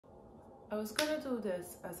I was gonna do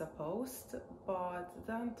this as a post, but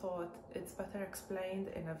then thought it's better explained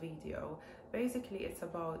in a video. Basically, it's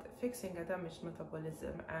about fixing a damaged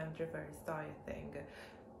metabolism and reverse dieting.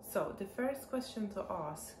 So the first question to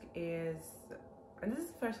ask is, and this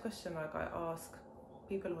is the first question like I ask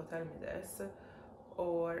people who tell me this,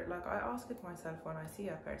 or like I ask it myself when I see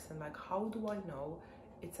a person, like, how do I know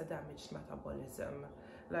it's a damaged metabolism?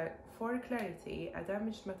 Like, for clarity, a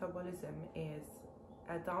damaged metabolism is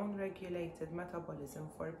a down-regulated metabolism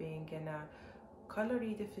for being in a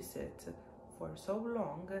calorie deficit for so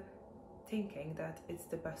long, thinking that it's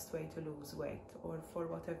the best way to lose weight, or for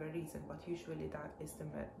whatever reason, but usually that is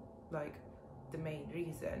the main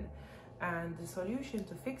reason. And the solution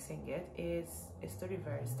to fixing it is the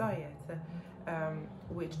reverse diet,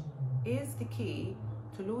 which is the key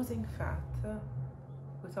to losing fat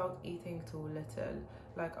without eating too little.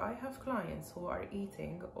 Like, I have clients who are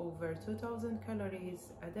eating over 2000 calories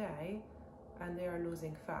a day and they are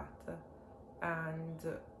losing fat, and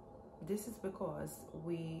this is because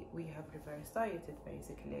we have reverse dieted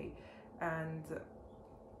basically. And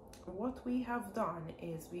what we have done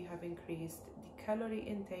is we have increased the calorie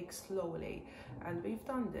intake slowly, and we've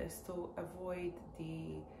done this to avoid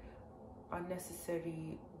the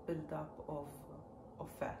unnecessary buildup of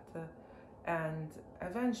fat, and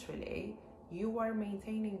eventually you are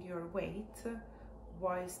maintaining your weight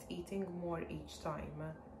whilst eating more each time.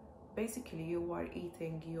 Basically, you are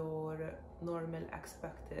eating your normal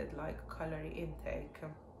expected calorie intake.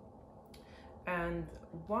 And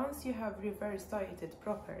once you have reverse dieted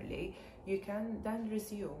properly, you can then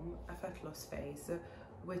resume a fat loss phase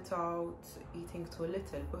without eating too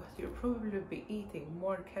little, but you'll probably be eating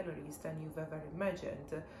more calories than you've ever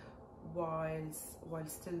imagined while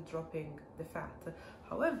still dropping the fat.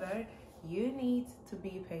 However, you need to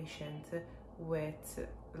be patient with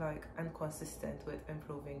and consistent with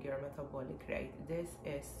improving your metabolic rate. This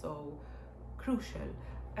is so crucial,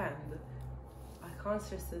 and I can't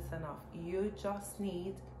stress this enough. You just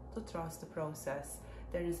need to trust the process.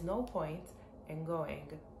 There is no point in going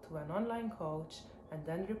to an online coach and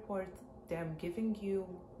then report them giving you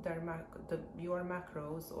your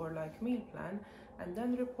macros or meal plan, and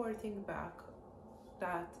then reporting back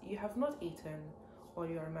that you have not eaten all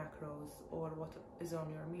your macros or what is on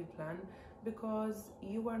your meal plan because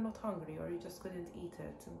you were not hungry or you just couldn't eat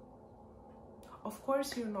it. Of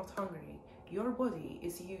course you're not hungry. Your body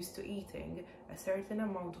is used to eating a certain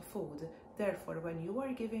amount of food. Therefore, when you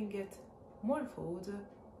are giving it more food,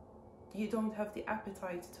 you don't have the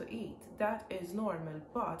appetite to eat. That is normal,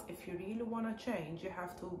 but if you really want to change, you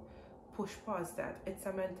have to push past that. It's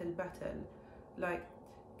a mental battle.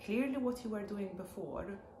 Clearly what you were doing before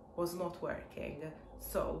was not working,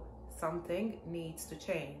 so something needs to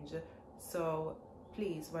change. So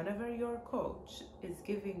please, whenever your coach is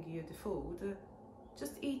giving you the food,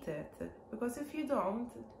 just eat it, because if you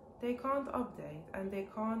don't, they can't update and they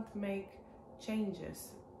can't make changes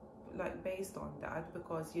based on that,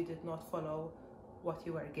 because you did not follow what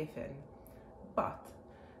you were given. But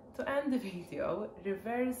to end the video,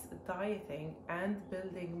 reverse dieting and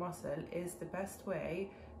building muscle is the best way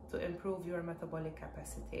to improve your metabolic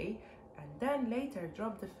capacity, and then later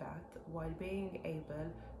drop the fat while being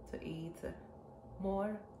able to eat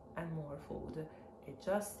more and more food. It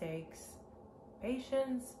just takes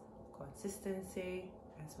patience, consistency,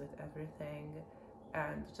 as with everything,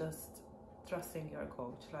 and just trusting your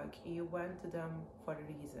coach. You went to them for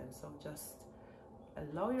a reason, so just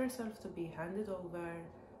allow yourself to be handed over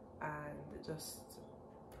and just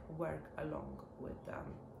work along with them.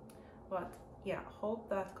 But yeah, hope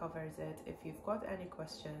that covers it. If you've got any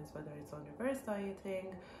questions, whether it's on reverse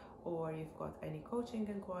dieting, or you've got any coaching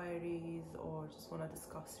inquiries, or just want to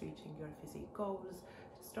discuss reaching your physique goals,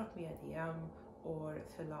 just drop me a DM or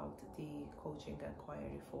fill out the coaching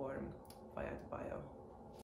inquiry form via the bio.